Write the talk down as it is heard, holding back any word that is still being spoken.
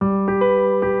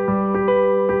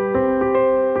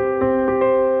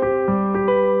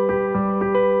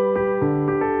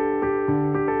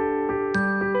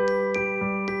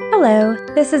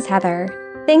this is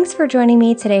Heather. Thanks for joining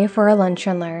me today for a Lunch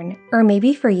and Learn, or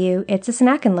maybe for you, it's a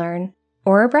Snack and Learn,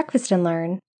 or a Breakfast and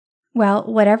Learn. Well,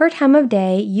 whatever time of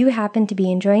day you happen to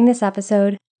be enjoying this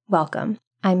episode, welcome.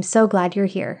 I'm so glad you're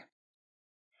here.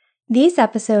 These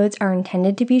episodes are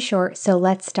intended to be short, so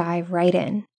let's dive right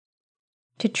in.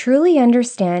 To truly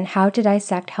understand how to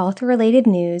dissect health-related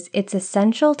news, it's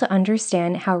essential to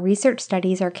understand how research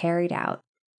studies are carried out.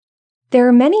 There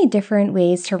are many different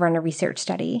ways to run a research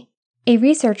study. A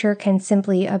researcher can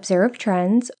simply observe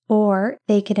trends, or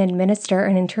they can administer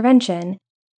an intervention.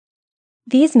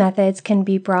 These methods can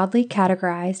be broadly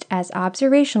categorized as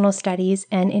observational studies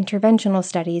and interventional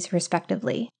studies,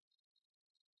 respectively.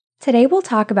 Today we'll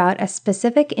talk about a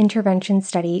specific intervention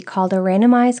study called a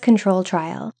randomized control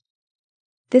trial.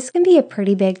 This can be a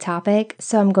pretty big topic,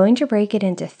 so I'm going to break it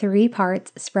into 3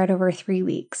 parts spread over 3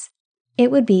 weeks. It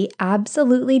would be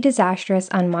absolutely disastrous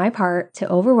on my part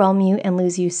to overwhelm you and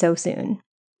lose you so soon.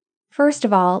 First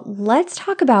of all, let's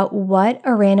talk about what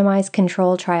a randomized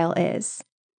control trial is.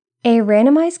 A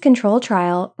randomized control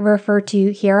trial, referred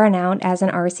to here on out as an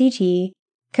RCT,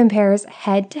 compares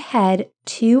head-to-head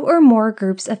 2 or more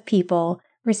groups of people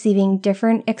receiving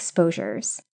different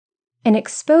exposures. An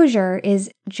exposure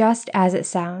is just as it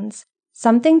sounds,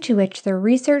 something to which the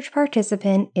research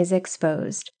participant is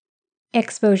exposed.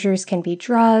 Exposures can be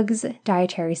drugs,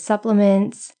 dietary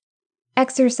supplements,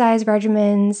 exercise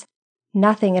regimens,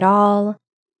 nothing at all,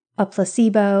 a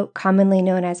placebo, commonly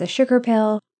known as a sugar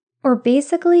pill, or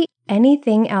basically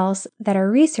anything else that a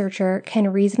researcher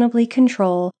can reasonably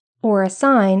control or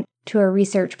assign to a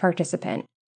research participant.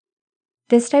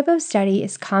 This type of study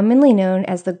is commonly known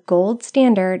as the gold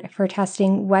standard for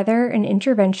testing whether an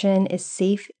intervention is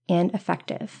safe and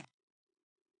effective.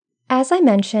 As I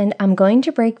mentioned, I'm going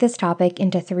to break this topic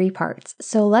into 3 parts,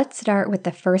 so let's start with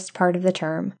the first part of the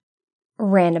term,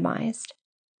 randomized.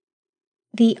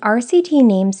 The RCT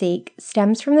namesake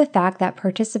stems from the fact that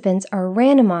participants are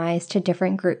randomized to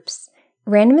different groups.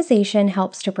 Randomization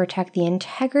helps to protect the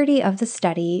integrity of the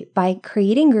study by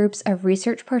creating groups of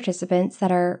research participants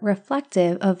that are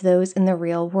reflective of those in the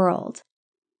real world.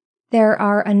 There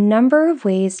are a number of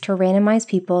ways to randomize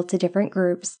people to different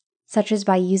groups, such as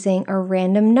by using a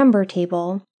random number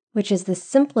table, which is the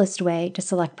simplest way to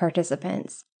select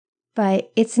participants.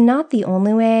 But it's not the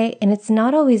only way, and it's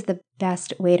not always the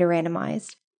best way to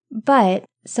randomize. But,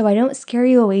 so I don't scare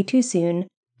you away too soon,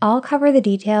 I'll cover the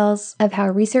details of how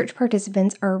research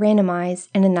participants are randomized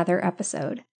in another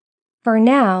episode. For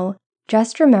now,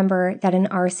 just remember that in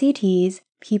RCTs,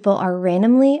 people are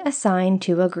randomly assigned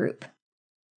to a group.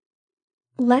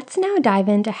 Let's now dive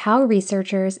into how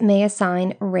researchers may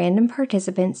assign random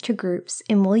participants to groups,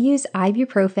 and we'll use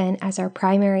ibuprofen as our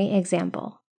primary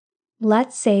example.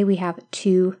 Let's say we have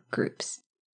 2 groups.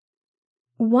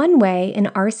 One way an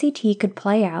RCT could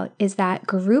play out is that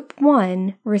Group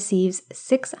 1 receives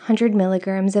 600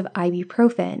 milligrams of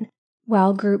ibuprofen,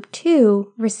 while Group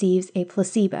 2 receives a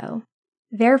placebo.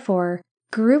 Therefore,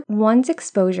 Group 1's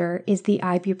exposure is the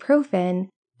ibuprofen,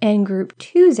 and Group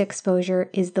 2's exposure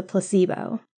is the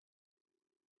placebo.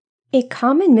 A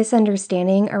common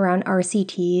misunderstanding around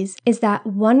RCTs is that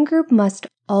one group must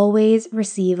always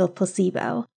receive a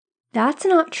placebo. That's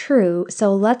not true,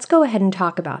 so let's go ahead and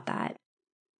talk about that.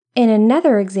 In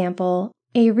another example,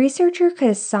 a researcher could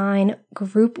assign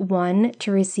Group 1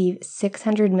 to receive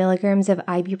 600 milligrams of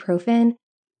ibuprofen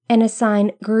and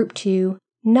assign Group 2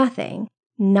 nothing,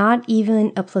 not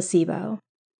even a placebo.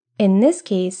 In this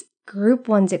case, Group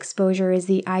 1's exposure is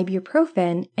the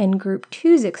ibuprofen and Group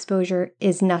 2's exposure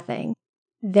is nothing.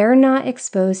 They're not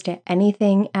exposed to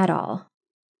anything at all.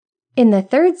 In the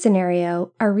third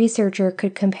scenario, a researcher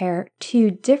could compare 2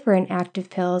 different active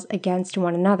pills against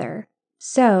one another.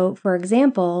 So, for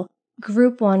example,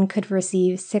 Group 1 could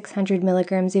receive 600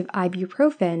 milligrams of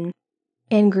ibuprofen,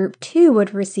 and Group 2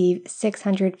 would receive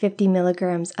 650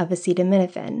 milligrams of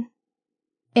acetaminophen.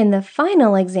 In the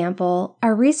final example,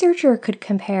 a researcher could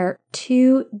compare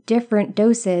 2 different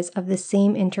doses of the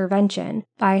same intervention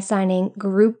by assigning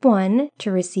Group 1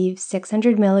 to receive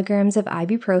 600 milligrams of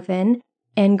ibuprofen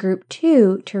and Group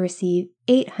 2 to receive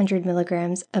 800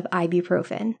 milligrams of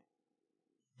ibuprofen.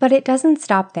 But it doesn't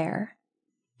stop there.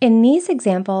 In these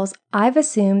examples, I've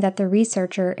assumed that the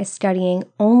researcher is studying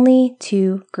only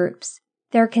 2 groups.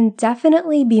 There can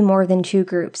definitely be more than 2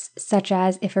 groups, such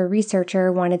as if a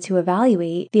researcher wanted to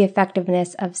evaluate the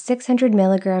effectiveness of 600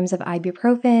 milligrams of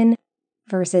ibuprofen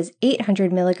versus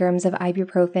 800 milligrams of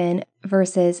ibuprofen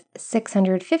versus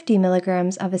 650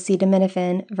 milligrams of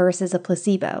acetaminophen versus a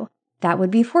placebo. That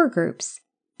would be 4 groups.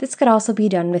 This could also be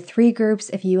done with 3 groups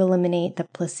if you eliminate the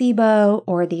placebo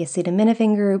or the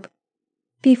acetaminophen group.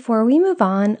 Before we move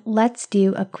on, let's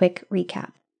do a quick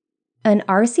recap. An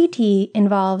RCT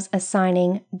involves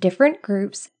assigning different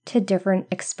groups to different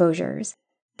exposures.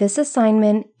 This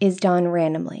assignment is done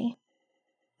randomly.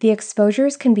 The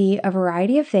exposures can be a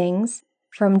variety of things,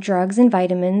 from drugs and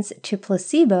vitamins to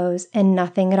placebos and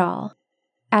nothing at all.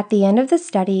 At the end of the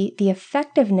study, the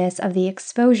effectiveness of the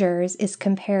exposures is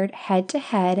compared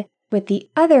head-to-head with the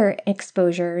other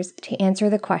exposures to answer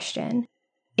the question,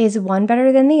 is one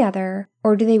better than the other,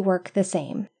 or do they work the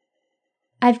same?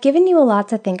 I've given you a lot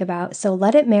to think about, so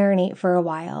let it marinate for a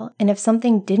while, and if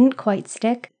something didn't quite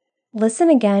stick, listen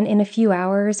again in a few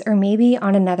hours or maybe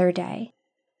on another day.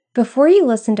 Before you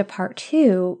listen to part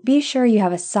 2, be sure you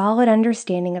have a solid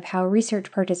understanding of how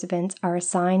research participants are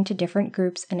assigned to different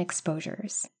groups and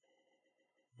exposures.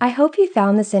 I hope you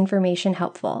found this information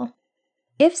helpful.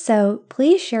 If so,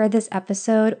 please share this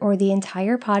episode or the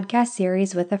entire podcast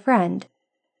series with a friend.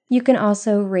 You can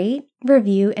also rate,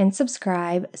 review, and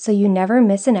subscribe so you never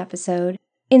miss an episode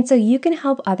and so you can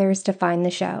help others to find the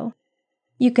show.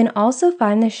 You can also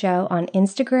find the show on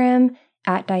Instagram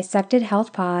at Dissected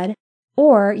Health Pod,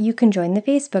 or you can join the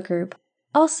Facebook group,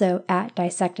 also at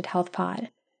Dissected Health Pod.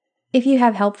 If you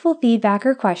have helpful feedback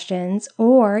or questions,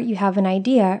 or you have an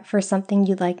idea for something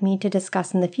you'd like me to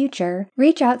discuss in the future,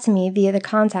 reach out to me via the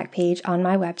contact page on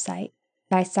my website,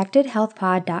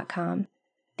 dissectedhealthpod.com.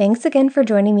 Thanks again for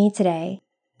joining me today.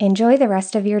 Enjoy the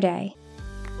rest of your day.